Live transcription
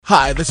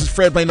Hi, this is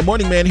Fred Blaine, the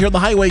Morning Man, here on the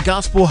Highway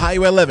Gospel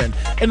Highway 11,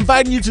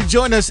 inviting you to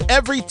join us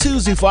every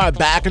Tuesday for our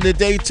Back in the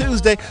Day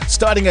Tuesday,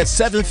 starting at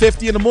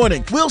 7:50 in the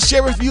morning. We'll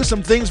share with you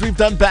some things we've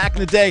done back in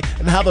the day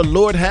and how the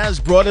Lord has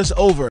brought us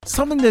over.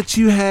 Something that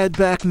you had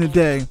back in the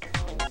day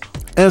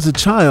as a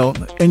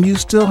child, and you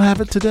still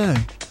have it today.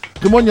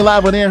 Good morning, you're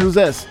live on air. Who's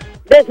this?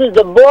 This is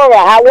Deborah.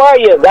 How are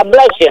you? God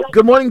bless you.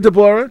 Good morning,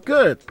 Deborah.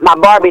 Good. My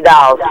Barbie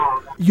dolls.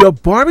 Your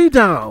Barbie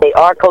doll? They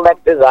are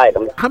collector's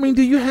items. How many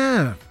do you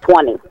have?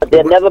 20. But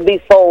they'll never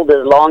be sold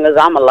as long as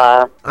I'm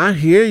alive. I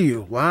hear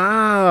you.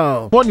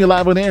 Wow. Good morning, you're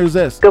live on air. Who's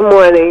this? Good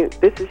morning.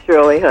 This is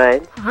Shirley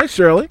Hunt. Hi,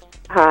 Shirley.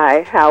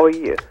 Hi. How are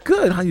you?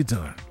 Good. How you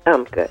doing?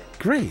 I'm good.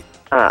 Great.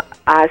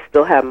 I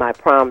still have my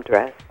prom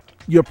dress.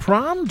 Your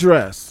prom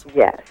dress?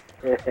 Yes.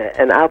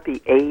 And I'll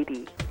be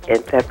 80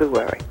 in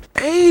February.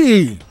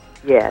 80?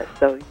 Yes.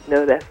 So,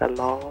 that's a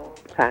long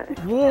time.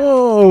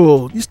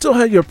 Whoa. You still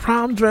have your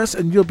prom dress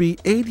and you'll be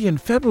 80 in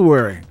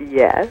February?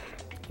 Yes.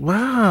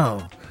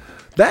 Wow.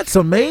 That's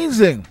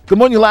amazing. Good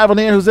morning, you're live on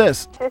air. Who's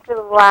this? This is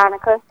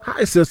Veronica.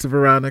 Hi, Sister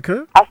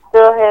Veronica. I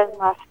still have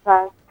my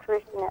son's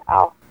Christian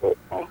outfit,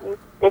 and he's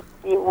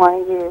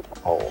 61 years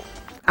old.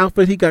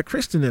 Outfit he got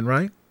Christian in,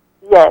 right?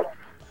 Yes.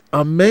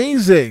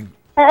 Amazing.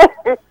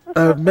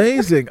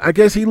 Amazing. I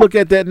guess he look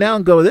at that now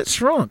and go, "That's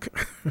shrunk."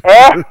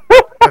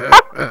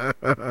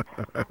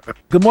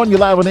 Good morning, you're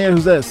live on air.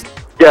 Who's this?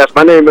 Yes,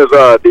 my name is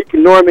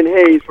Deacon Norman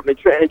Hayes from the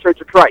Trenton Church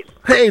of Christ.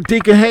 Hey,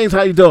 Deacon Hayes,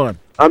 how you doing?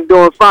 I'm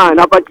doing fine.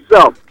 How about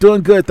yourself?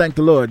 Doing good, thank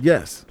the Lord,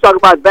 yes. Talk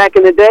about back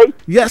in the day?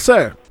 Yes,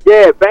 sir.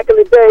 Yeah, back in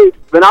the day,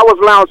 when I was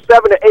around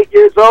 7 or 8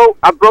 years old,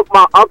 I broke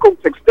my uncle's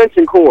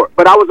extension cord.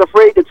 But I was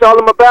afraid to tell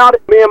him about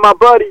it. Me and my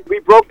buddy, we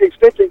broke the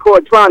extension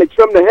cord trying to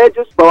trim the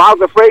hedges. But I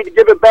was afraid to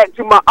give it back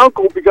to my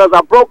uncle because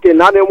I broke it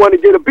and I didn't want to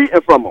get a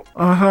beating from him.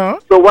 Uh-huh.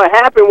 So what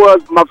happened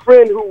was my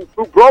friend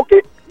who broke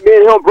it, me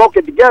and him broke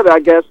it together, I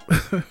guess.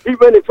 He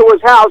went into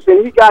his house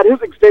and he got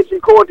his extension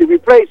cord to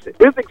replace it.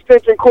 His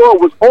extension cord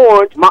was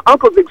orange. My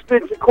uncle's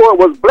extension cord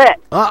was black.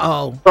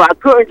 Uh-oh. So I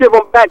couldn't give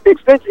him back the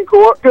extension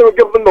cord. Couldn't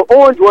give him the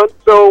orange one.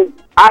 So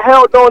I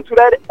held on to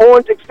that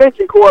orange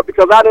extension cord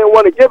because I didn't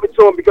want to give it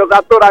to him because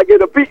I thought I'd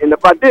get a beating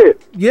if I did.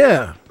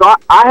 Yeah. So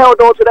I held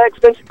on to that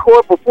extension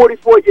cord for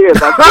 44 years.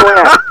 I still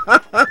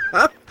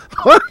have.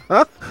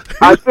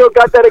 I still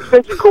got that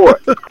extension cord.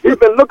 He's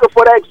been looking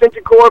for that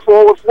extension cord for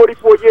over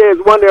 44 years,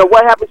 wondering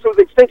what happened to his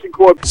extension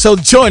cord. So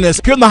join us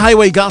here on the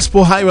Highway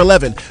Gospel Highway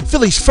 11,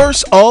 Philly's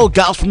first all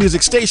gospel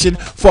music station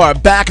for our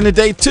Back in the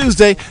Day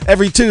Tuesday,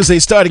 every Tuesday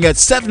starting at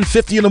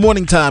 7:50 in the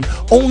morning time,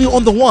 only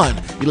on the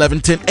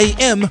 1110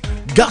 a.m.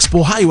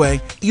 Gospel Highway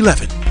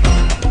 11.